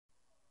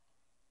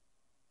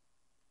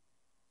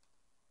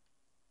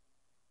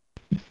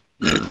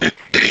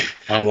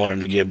I want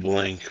him to get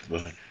Blink,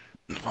 but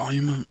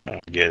Volume. I'll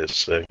get it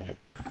second.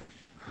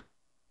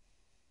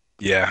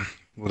 Yeah,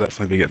 we'll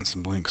definitely be getting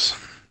some blinks.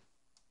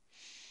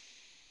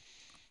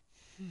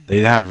 They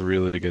have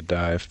really good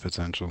dive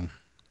potential.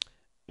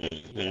 Yeah,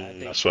 I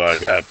think That's why I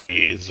got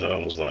these. So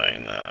I was like,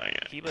 nah.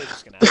 Kibo's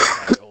just gonna have to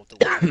try to ult the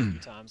wave a few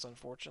times,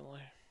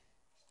 unfortunately.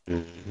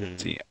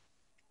 See,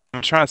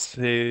 I'm trying to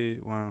say,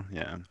 well,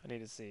 yeah. I need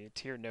to see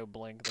tier no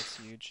blink. That's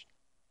huge.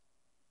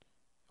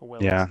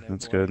 Willix Yeah, no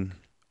that's blink. good.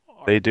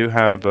 They do RP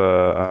have no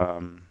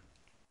blink.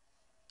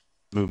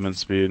 movement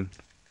speed.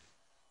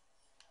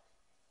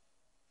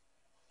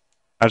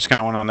 I just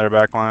kind of went on their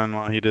back line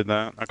while he did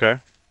that. Okay.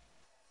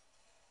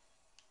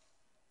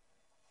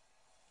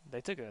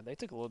 They took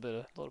a little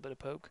bit of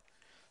poke.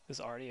 This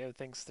RDO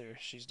thinks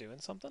she's doing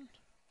something.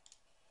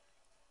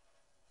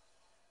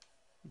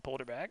 Pulled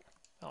her back.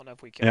 I don't know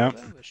if we killed her Yep.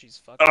 though, but she's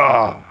fucked up.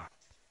 Oh,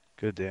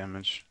 good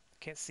damage.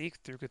 Can't see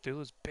through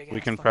Cthulhu's big We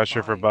ass can fucking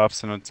pressure for body.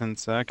 buffs in 10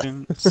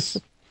 seconds.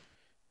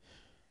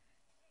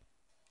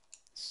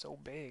 So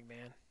big,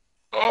 man.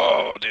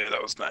 Oh, dude,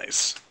 that was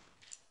nice.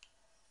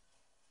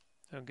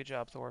 Oh, good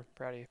job, Thor.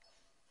 Proud of you.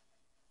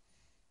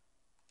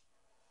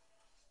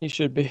 You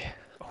should be.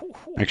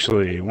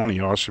 Actually, one of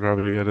y'all should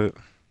probably get it.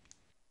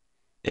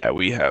 Yeah,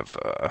 we have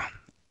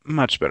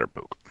much better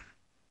poke.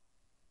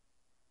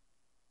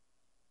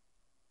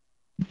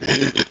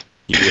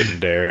 You wouldn't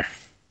dare.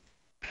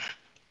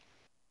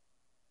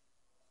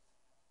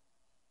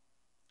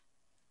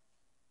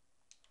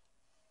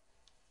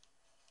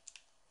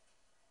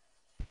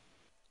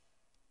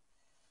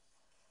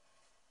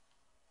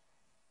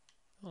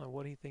 I don't know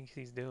what he thinks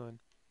he's doing.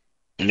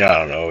 Yeah, I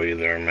don't know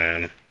either,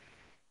 man.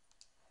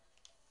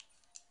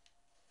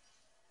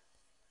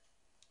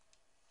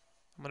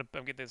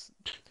 I'm get this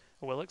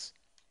Willix.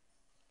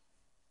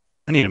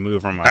 I need to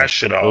move where I my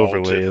should have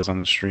overlay ulted. is on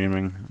the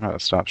streaming. I gotta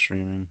stop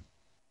streaming.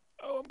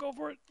 Oh, I'm going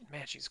for it.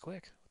 Man, she's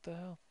quick. What the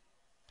hell?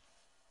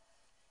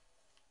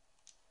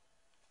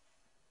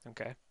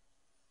 Okay.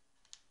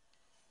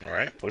 All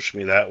right, push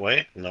me that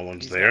way. No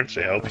one's He's there got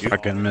to no help you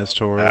Fucking following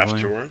missed up. horribly.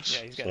 afterwards.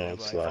 Yeah, he's got So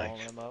it's nobody like, following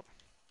him up.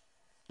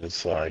 what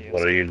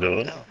RDO's are you getting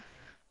burnt doing? out.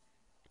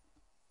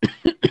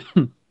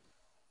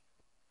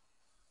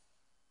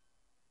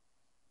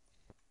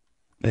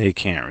 They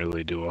can't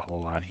really do a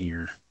whole lot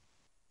here.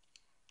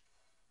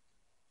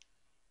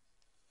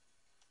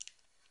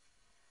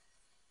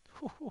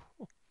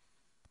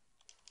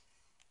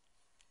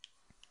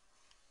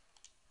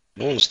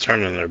 No one's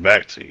turning their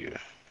back to you.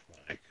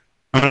 Like,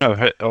 Oh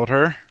no, held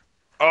her.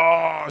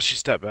 Oh, she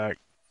stepped back.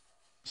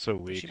 So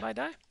She weak. might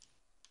die.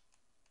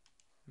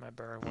 My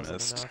burn wasn't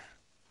Missed. enough.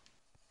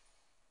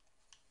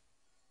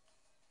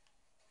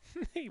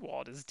 He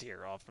walled his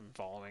tear off from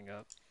following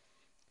up.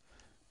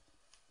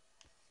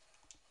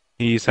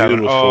 He's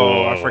having.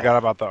 Oh, I beautiful. forgot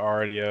about the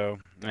RDO.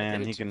 I did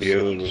Man, it he too can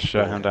slow.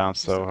 shut him Beautiful. down He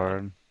so still got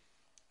it. hard.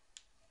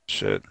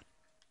 Shit.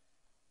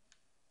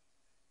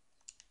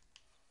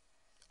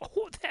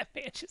 Oh, that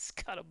man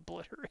just got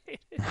obliterated.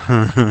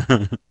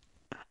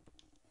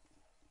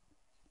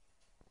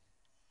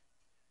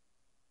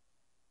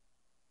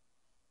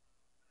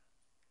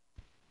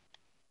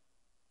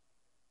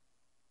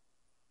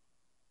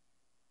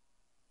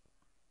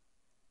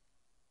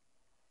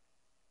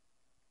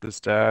 This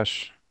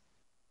dash.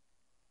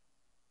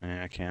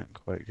 Man, I can't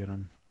quite get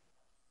him.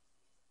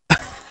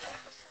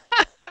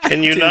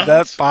 Can you Dude, not?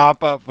 that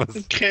pop up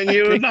was Can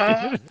you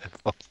not?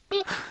 beautiful.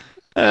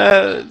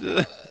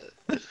 Uh,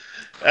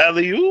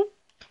 Alley oop?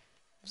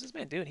 What's this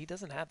man doing? He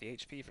doesn't have the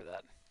HP for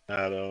that.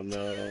 I don't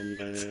know,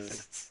 man.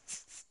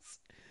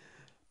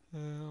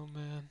 Oh,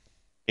 man.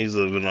 He's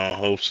living on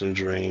hopes and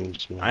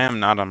dreams, I man. am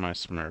not on my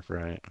Smurf,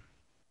 right?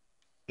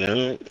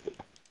 No.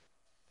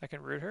 I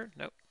can root her?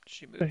 Nope.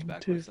 She moved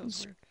backwards. That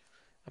was weird.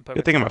 I'm poking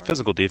Good thing tower. about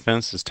physical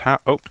defense is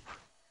Oh.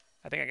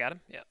 I think I got him.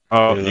 Yeah.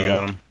 Oh, You you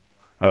got know. him.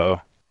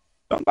 Uh-oh.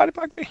 Don't body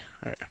block me.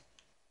 Alright.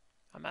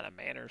 I'm out of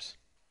manners.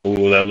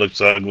 Ooh, that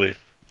looks ugly.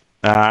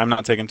 I'm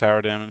not taking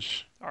tower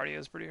damage.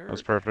 Ardio's pretty hurt. That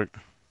was perfect.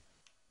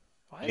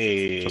 Why is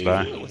Hey. it?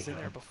 I knew it was in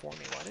there before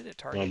me. Why did it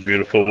target My me?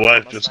 beautiful Oh,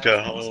 wife my just snipes,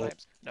 got my home.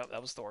 snipes. No,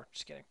 that was Thor.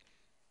 Just kidding.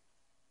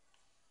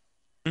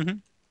 Mm-hmm.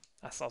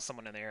 I saw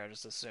someone in there. I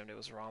just assumed it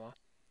was Rama.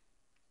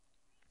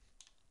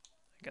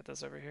 I got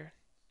this over here.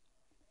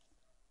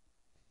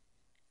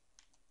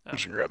 I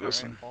should grab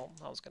this alright, one.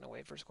 well, I was gonna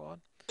wait for squad.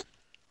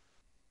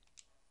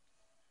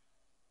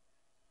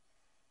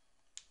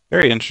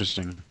 Very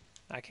interesting.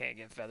 I can't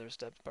get feather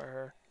stepped by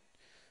her.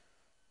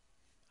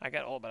 I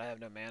got ult, but I have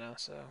no mana,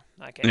 so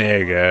I can't. There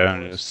you get go. one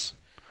I'm close. just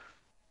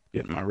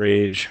getting my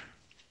rage.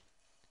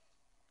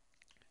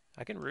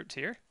 I can root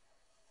tier.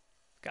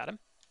 Got him.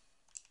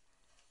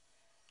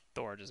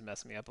 Thor just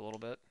messed me up a little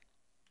bit.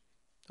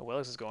 Oh,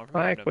 Willis is going for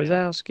me. I have Mike no mana.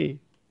 Wazowski.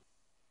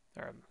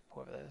 Or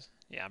whoever that is.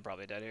 Yeah, I'm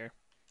probably dead here.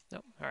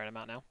 Nope. Alright, I'm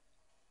out now.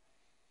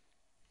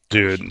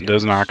 Dude,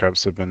 those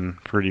knockups have been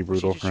pretty Was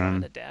she brutal just for trying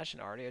him. to dash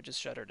and Ardia just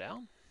shut her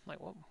down? Like,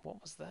 what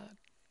was that?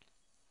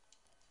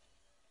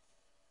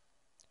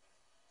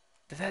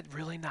 Did that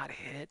really not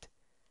hit?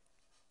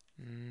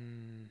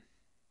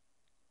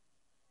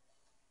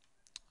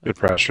 Good That's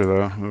fine. pressure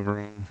though,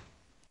 overall.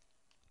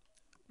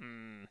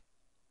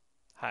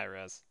 High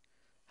res.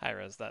 High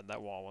res,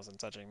 that wall wasn't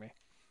touching me.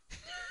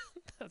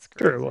 That's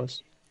Sure it crazy.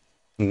 was.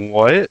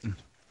 What?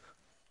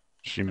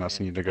 She I must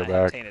mean, need to go I had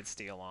back. tainted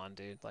steel on,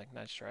 dude. Like,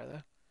 nice try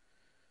though.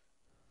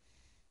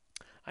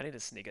 I need to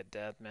sneak a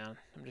death, man.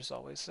 I'm just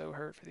always so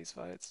hurt for these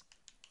fights.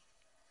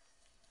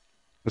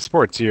 The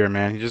sport's here,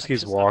 man. He just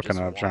keeps I'm walking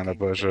just up, trying to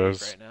walking push bait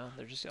us. right now.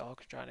 They're just all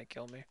trying to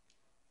kill me.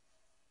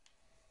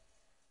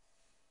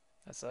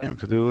 That's Damn,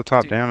 could do the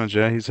top dude. damage,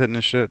 yeah. He's hitting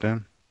his shit,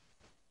 dude.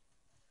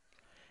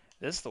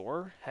 This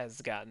Thor has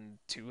gotten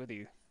 2 of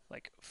the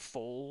like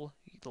full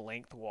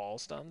length wall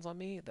stuns on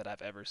me that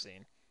I've ever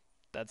seen.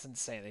 That's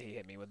insane that he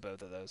hit me with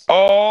both of those.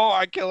 Oh,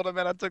 I killed him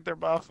and I took their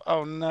buff.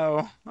 Oh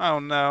no. Oh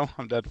no.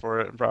 I'm dead for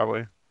it,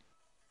 probably.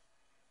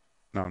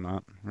 No, I'm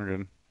not. We're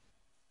good.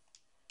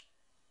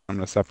 I'm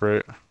gonna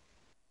separate.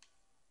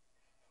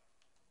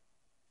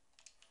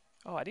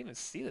 Oh, I didn't even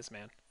see this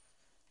man.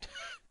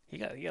 he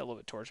got a little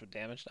bit torched with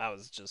damage. I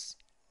was just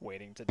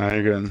waiting to No, die.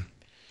 you're good.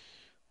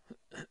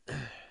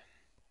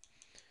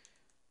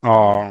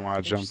 Oh, I don't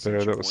want to They just jump sent there.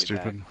 your That was boy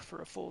stupid. back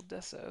for a full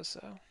deso,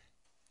 so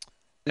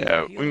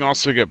Yeah, we can healing.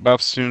 also get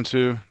buffs soon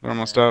too. They're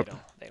almost Nah, up.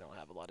 they don't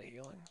have a lot of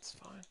healing. It's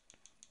fine.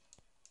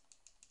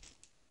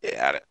 Yeah,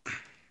 at it.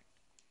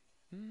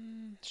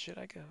 Should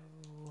I go?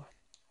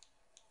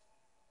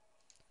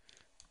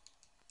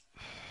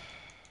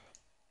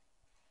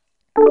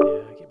 Yeah,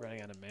 I keep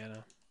running out of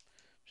mana.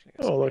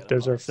 Oh, look,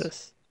 there's our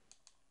fifth.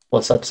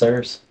 What's up,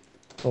 sirs?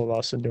 Oh,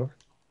 lost the door.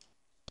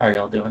 How are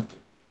y'all doing?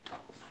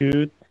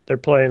 Dude, they're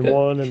playing Good.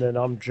 1, and then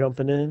I'm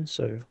jumping in.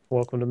 So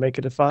welcome to make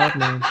it a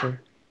 5-man, sir.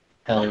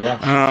 Hell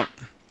yeah.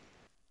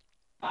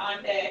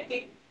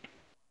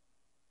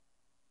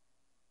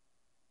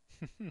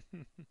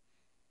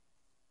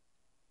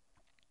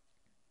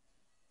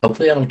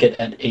 Hopefully I don't get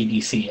an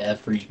ADC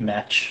every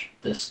match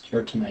this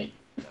or tonight.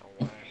 No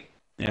way.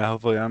 Yeah,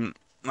 hopefully I'm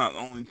not the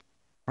only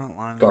front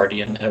line.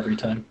 Guardian every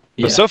time.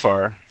 But Yeah. so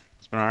far,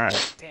 it's been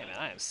alright. Damn it,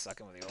 I am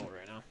sucking with the ult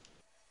right now.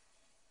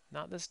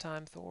 Not this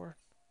time, Thor.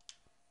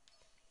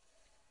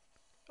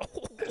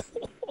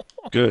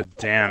 Good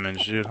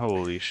damage, dude.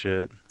 Holy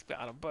shit.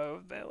 Got them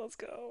both, man. Let's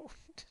go.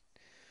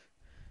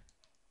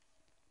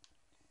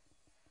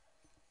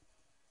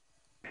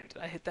 Did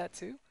I hit that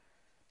too?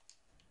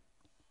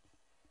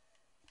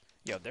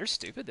 Yo, they're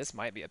stupid. This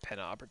might be a pin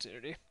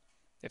opportunity.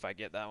 If I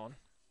get that one.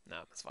 No,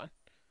 that's fine.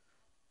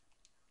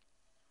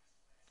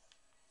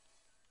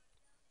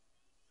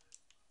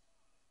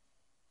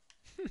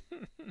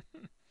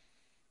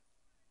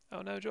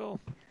 Oh no, Joel.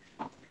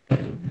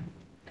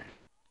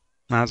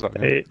 That's all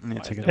Hey, good. I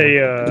need to take it hey,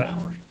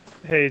 down.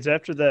 Hey, it's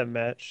after that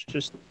match.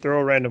 Just throw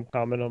a random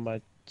comment on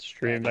my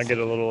stream. I Thanks. get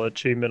a little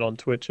achievement on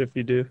Twitch if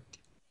you do.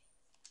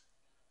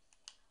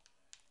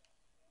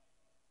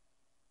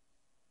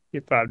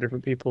 Get 5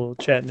 different people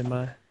chatting in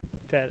my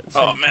chat. At the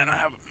Oh same man,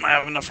 time. I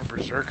have enough for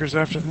berserkers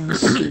after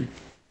this.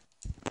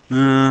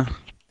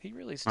 He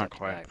really stepped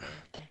quite. back,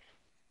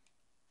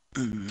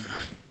 man.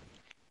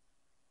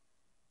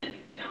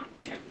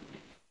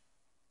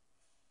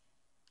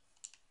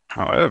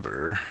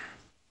 However,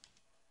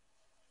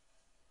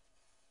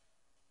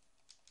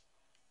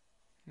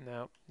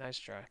 No, nice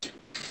try.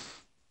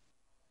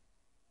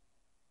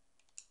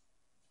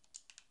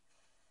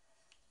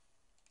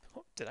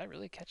 Oh, did I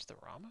really catch the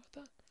Rama with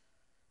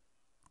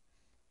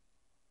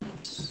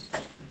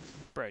that?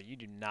 Bro, you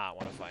do not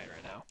want to fight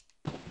right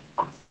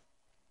now.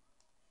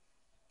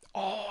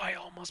 Oh, I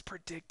almost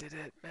predicted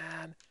it,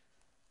 man.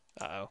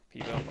 Uh-oh.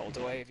 Evo, ult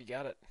away if you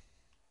got it.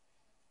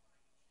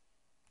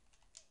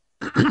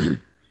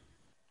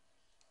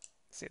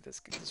 See if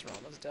this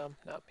Rama's dumb.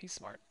 Nope, he's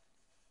smart.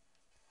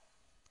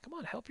 Come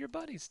on, help your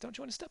buddies. Don't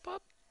you want to step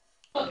up?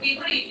 What are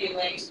you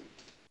doing?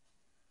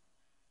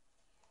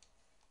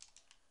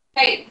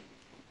 Hey,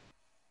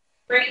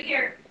 bring it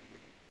here.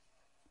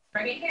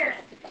 Bring it here.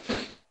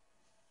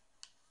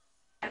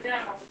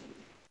 No.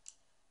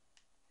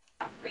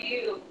 For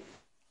you.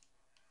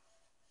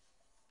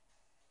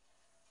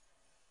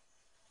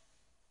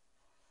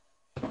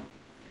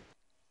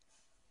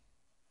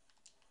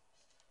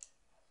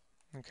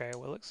 Okay,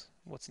 Willix,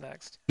 what's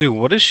next? dude,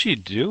 what is she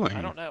doing?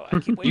 I don't know. I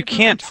keep waiting You for her to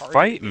can't target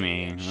fight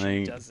me. and she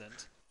Like,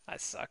 doesn't. I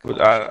suck. but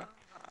I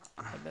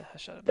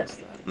should have missed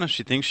that. no,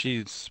 she thinks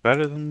she's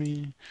better than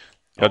me.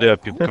 Y'all do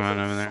have people coming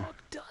over there. Who the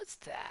fuck does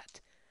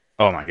that?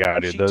 Oh my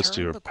god, dude, She those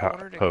two turned are the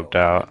corner to poked go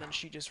in, out. and then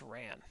she just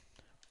ran.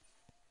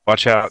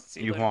 Watch out,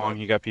 See you Yu later, Huang. bud.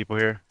 You got people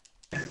here.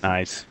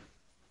 Nice.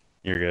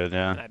 You're good,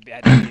 yeah. I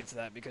didn't get to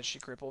that because she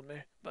crippled me,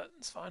 but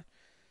it's fine.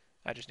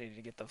 I just needed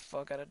to get the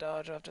fuck out of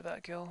dodge after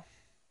that kill.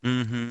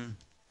 Mm-hmm.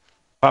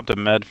 Popped a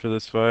med for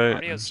this fight.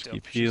 Ardio's Just still,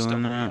 keep she's still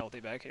healing pretty that. healthy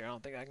back here. I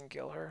don't think I can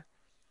kill her.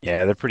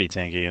 Yeah, they're pretty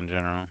tanky in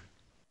general.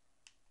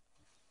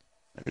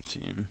 Their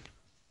team.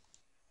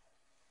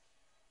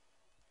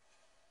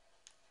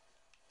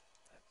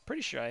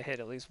 Pretty sure I hit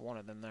at least one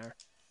of them there.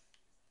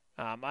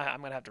 I'm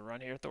gonna have to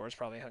run here. Thor's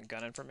probably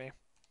gunning for me.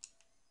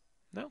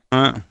 No.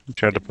 He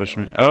tried to Didn't push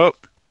me. really. Oh!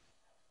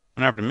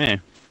 Went after me.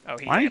 Oh,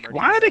 he Why? hammered.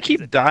 Why do they He's a keep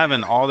dead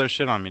diving man. all their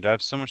shit on me? I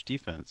have so much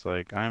defense.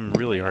 Like I'm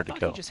really Wait, I hard to thought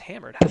he kill. just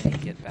hammered. How did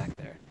he get back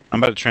there? I'm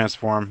about to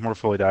transform. We're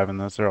fully diving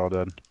this. They're all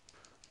dead.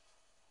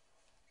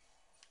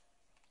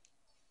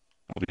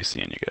 We'll be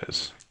seeing you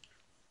guys.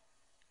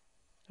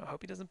 I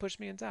hope he doesn't push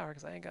me in tower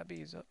because I ain't got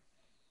bees up.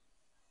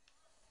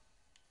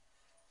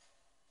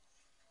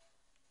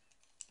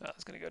 Oh,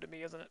 it's gonna go to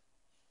me, isn't it?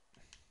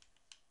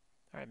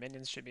 All right,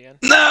 minions should be in.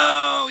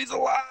 No, he's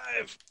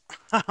alive.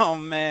 Oh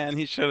man,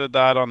 he should have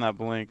died on that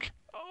blink.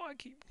 Oh, I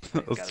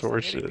That was gotta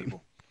start hitting horseshit.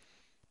 people.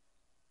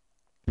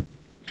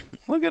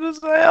 Look at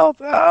his health.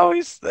 Oh,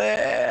 he's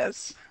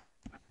this.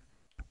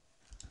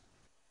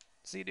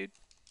 See, dude.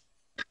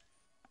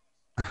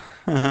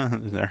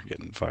 They're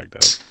getting fucked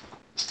up.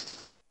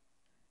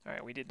 All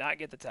right, we did not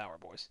get the tower,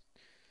 boys.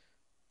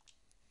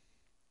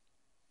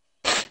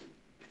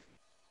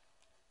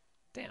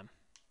 Damn.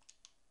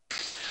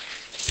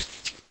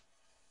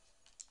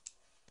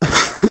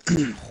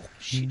 Oh,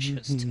 she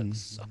just took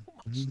so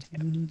much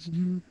damage.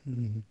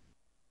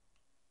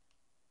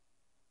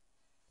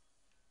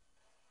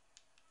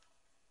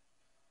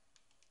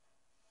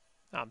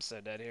 I'm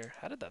so dead here.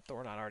 How did that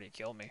Thor not already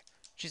kill me?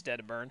 She's dead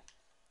to burn.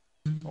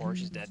 Or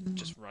she's dead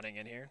just running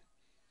in here.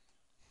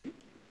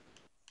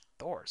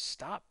 Thor,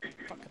 stop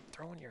fucking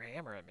throwing your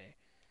hammer at me.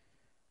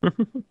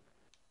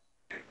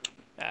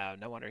 Oh,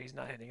 no wonder he's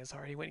not hitting as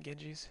hard. He went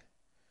Genji's.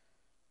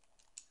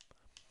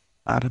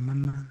 Out of my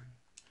mind.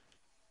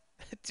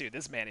 Dude,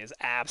 this man is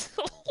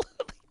absolutely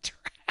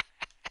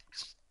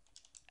trash.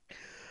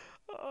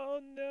 Oh,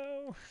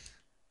 no.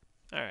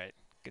 Alright,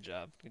 good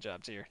job. Good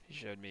job, Tyr. You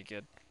showed me,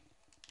 kid.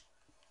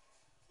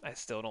 I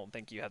still don't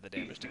think you have the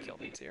damage to kill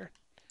me, Tyr.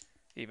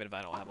 Even if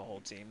I don't have a whole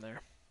team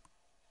there.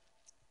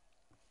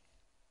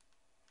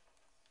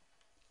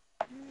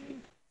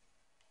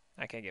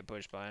 I can't get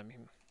pushed by him.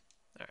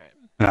 Alright.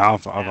 No, I'll Now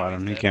fight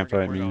he's him. He dead. can't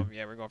fight we're me. Going,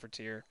 yeah, we're going for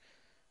Tyr.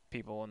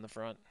 People in the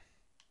front.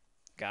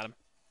 Got him.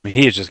 I mean,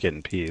 he is just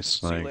getting peace.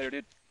 See Like, you later,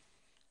 dude.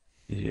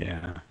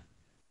 yeah.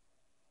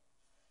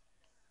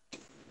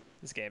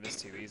 This game is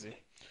too easy.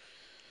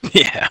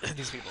 Yeah.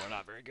 These people are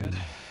not very good.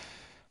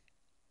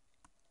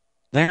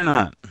 They're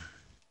not.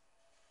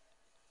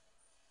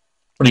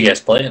 What are you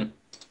guys playing?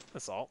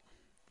 Assault.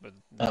 But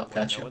Oh,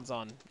 gotcha. no one's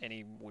on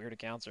any weird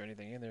accounts or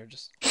anything either.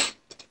 Just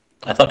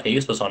I thought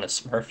Hayes was on his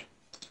Smurf.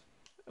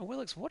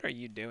 Willix, what are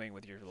you doing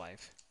with your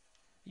life?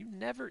 You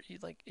never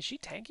like. Is she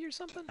tanky or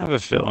something? I have a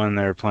feeling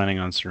they're planning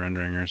on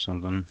surrendering or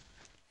something.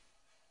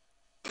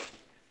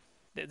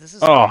 This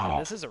is Oh.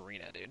 this is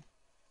arena, dude.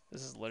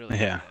 This is literally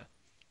Yeah. arena.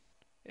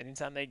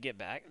 Anytime they get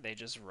back, they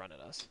just run at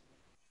us.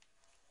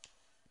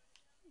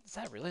 Does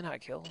that really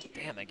not kill?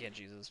 Damn, that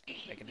Genji's is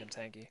making him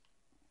tanky.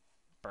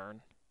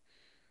 Burn.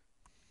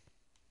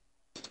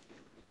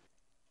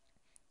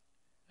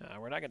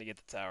 We're not gonna get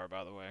the tower,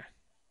 by the way.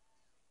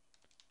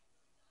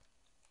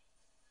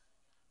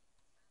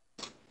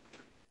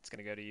 It's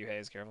gonna go to you,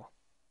 Hayes. Careful.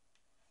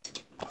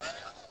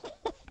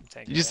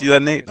 Did you see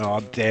that, Nate?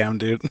 Oh, damn,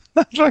 dude.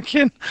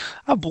 Fucking,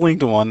 I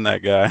blinked one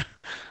that guy.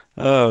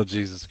 Oh,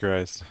 Jesus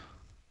Christ.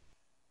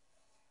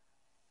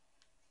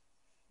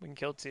 We can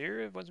kill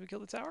Tyr once we kill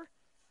the tower?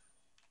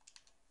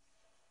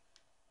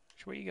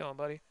 Where you going,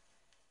 buddy?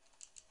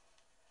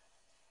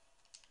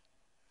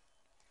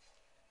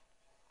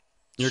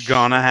 You're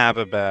gonna have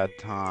a bad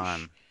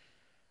time.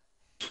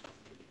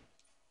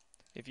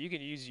 If you can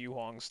use Yu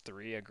Huang's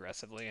 3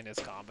 aggressively in his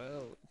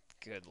combo,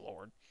 good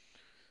lord.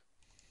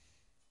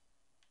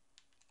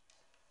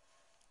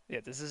 Yeah,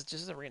 this is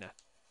just arena.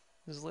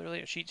 This is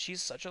literally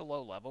she's such a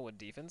low level with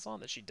defense on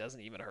that she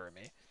doesn't even hurt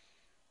me.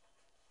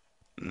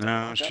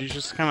 No, she's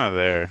just kind of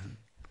there.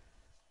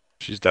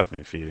 She's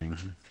definitely feeding.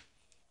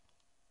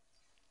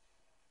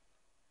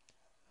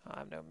 I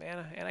have no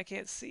mana and I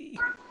can't see.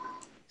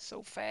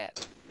 So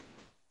fat.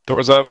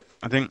 Door's up,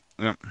 I think.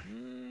 Yep.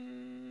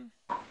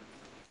 I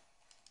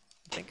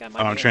think I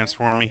might. Oh, I'm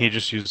transforming. He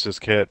just used his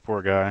kit.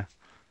 Poor guy.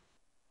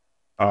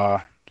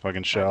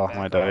 Fucking shell. I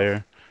might die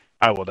here.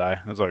 I will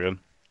die. That's all good.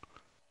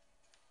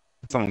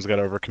 Someone's got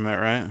to overcommit,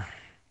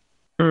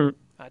 right?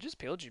 I just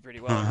peeled you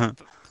pretty well.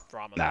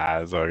 Nah,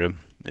 it's all good.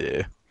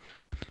 Yeah.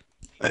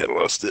 I had a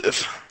little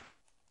stiff.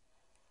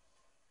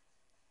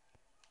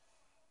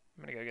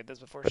 I'm gonna go get this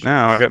before. But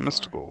now I got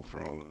mystical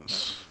for all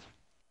this.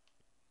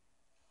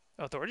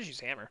 Oh, Thor just use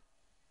hammer.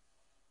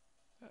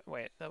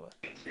 Wait, that was.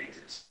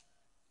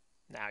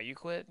 Now you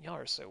quit? Y'all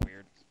are so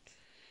weird.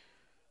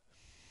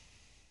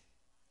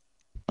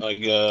 Like,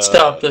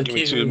 Stop the give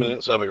me queue. 2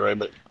 minutes. I'll be right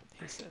back.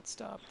 He said,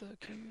 "Stop the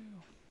queue."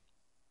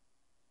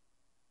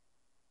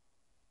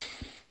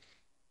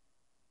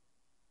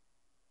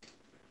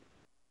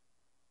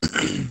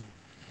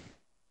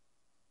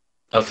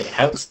 Okay,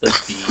 how's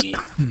the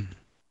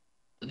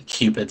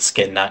Cupid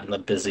skin not in the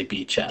busy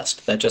bee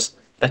chest? That just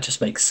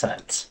makes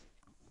sense.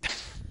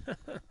 I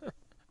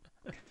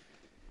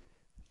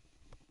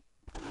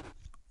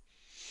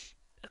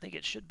think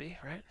it should be,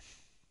 right?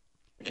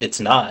 It's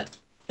not.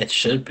 It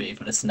should be,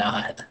 but it's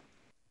not.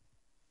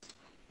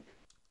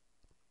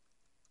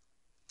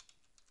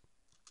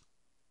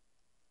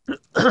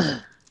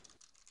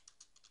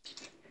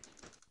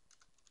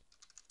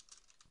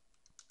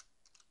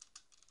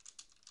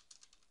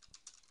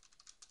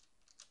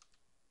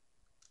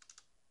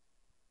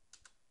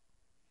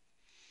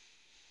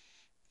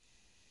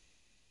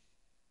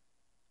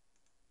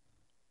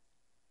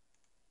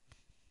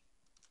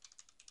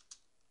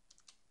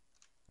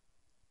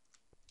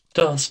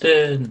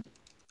 Dustin,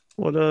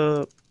 What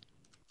up?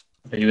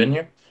 are you in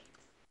here?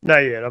 Not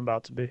yet. I'm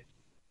about to be.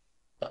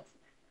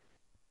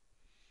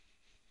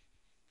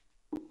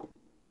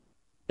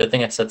 Good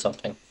thing I said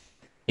something.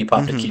 He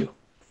popped a Q.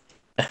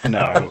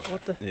 No.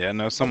 What the? Yeah,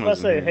 no, I was about someone's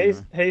to say, in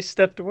here. Hayes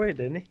stepped away,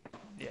 didn't he?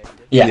 Yeah, he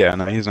did. Yeah. Yeah,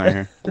 no, he's not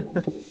here.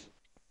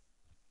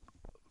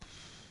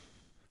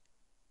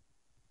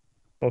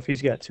 Well, if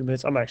he's got 2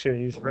 minutes, I'm actually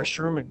gonna use the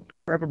restroom and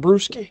grab a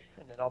brewski,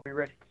 and then I'll be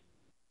ready.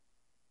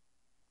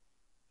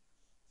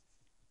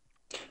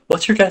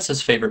 What's your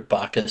guys' favorite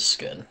Bacchus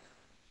skin?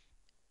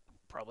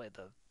 Probably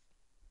the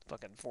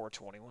fucking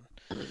 421.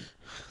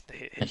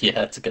 Yeah,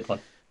 that's a good one.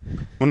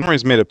 One where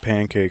he's made of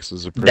pancakes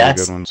is a pretty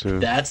That's good one too.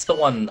 that's the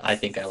one I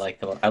think I like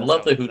the most. I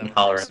love the That Hoot and one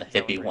Holler was- and the that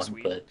one hippie pretty one,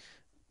 sweet. but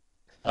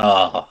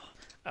Oh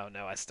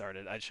no, I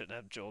started. I shouldn't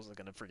have. Jules is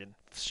gonna freaking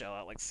shell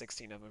out like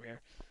 16 of them here.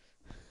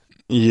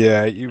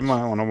 Yeah, you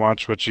might want to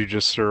watch what you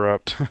just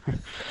syrupped.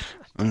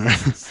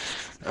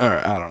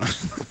 Alright, I don't know.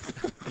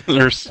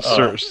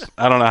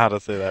 I don't know how to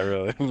say that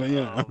really, but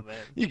you know, Oh man,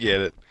 you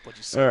get it. would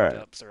you syrup Alright.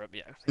 it up? Syrup,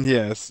 yeah.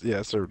 Yes,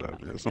 yeah, served up,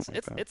 yeah, something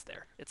like that. It's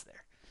there. It's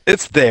there.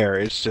 It's there.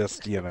 It's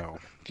just, you know,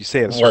 if you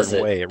say it a was certain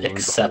it way, it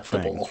ruins the whole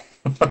thing. acceptable?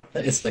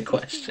 Is the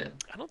question.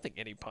 I don't think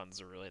any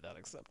puns are really that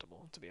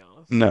acceptable, to be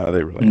honest. No,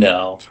 they really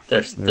No, aren't.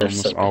 there's They're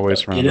almost so good,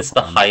 always though. around It the is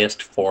the puns.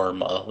 highest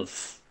form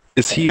of.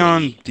 Is he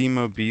on any-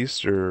 Demo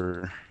Beast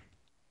or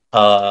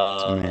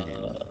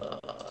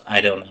I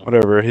don't know.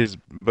 whatever? He's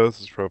both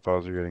his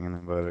profiles are getting an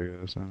invite,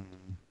 I guess. I don't know.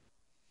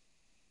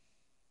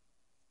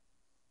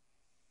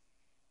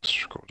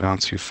 Scroll down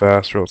too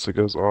fast, or else it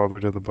goes all the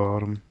way to the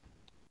bottom.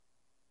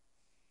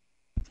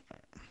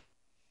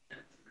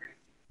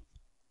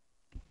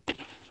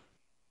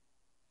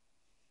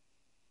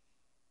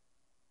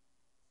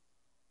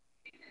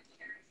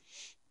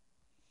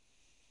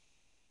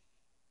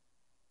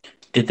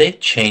 Did they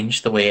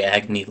change the way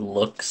Agni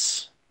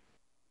looks?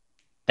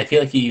 I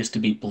feel like he used to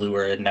be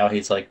bluer, and now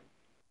he's like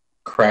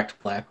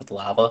cracked black with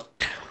lava.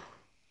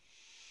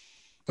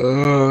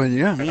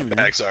 Yeah, I'm maybe.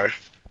 back, sorry.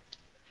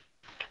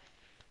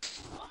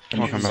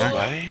 Welcome back.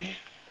 Why?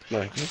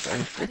 Like, I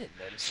didn't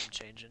notice him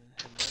changing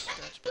him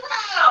much, but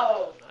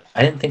Ow!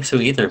 I didn't think so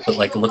either, but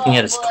like looking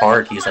at his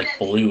card, he's like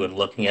blue, and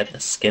looking at the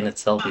skin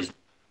itself, he's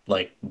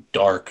like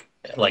dark,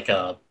 like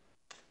a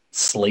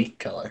slate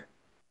color.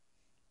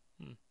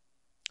 I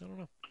don't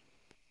know.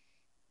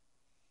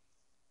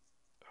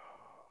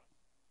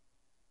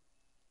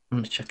 I'm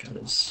gonna check out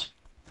his.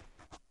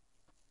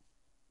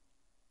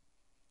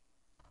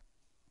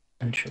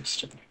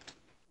 Interesting.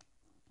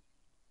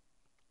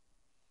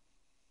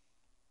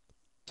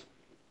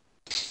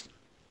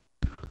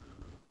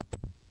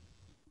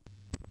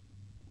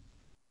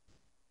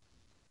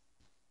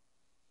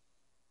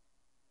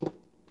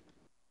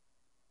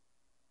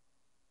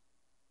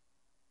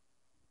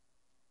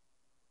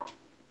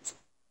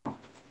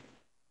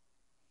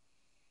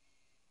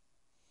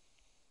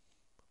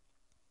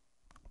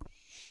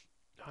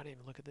 I didn't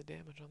even look at the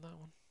damage on that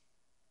one.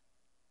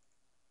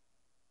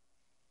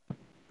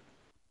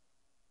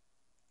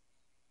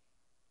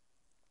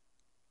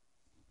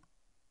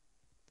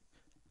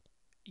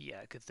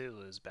 Yeah,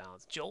 Cthulhu is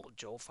balanced.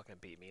 Joel fucking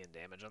beat me in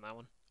damage on that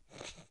one.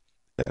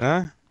 Did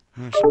I?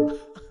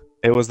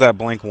 It was that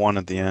blank one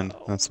at the end.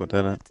 That's what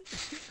did it.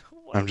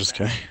 What I'm is just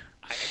that? kidding.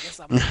 I guess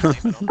I'm gonna blame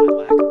it on my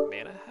lack of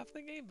mana half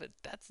the game, but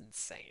that's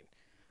insane.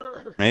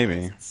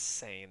 Maybe. That's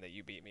insane that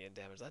you beat me in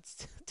damage.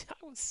 That's I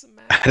was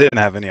I smashed. didn't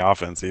have any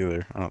offense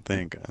either. I don't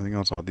think. I think I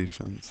was all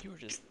defense. You were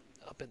just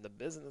up in the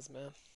business, man.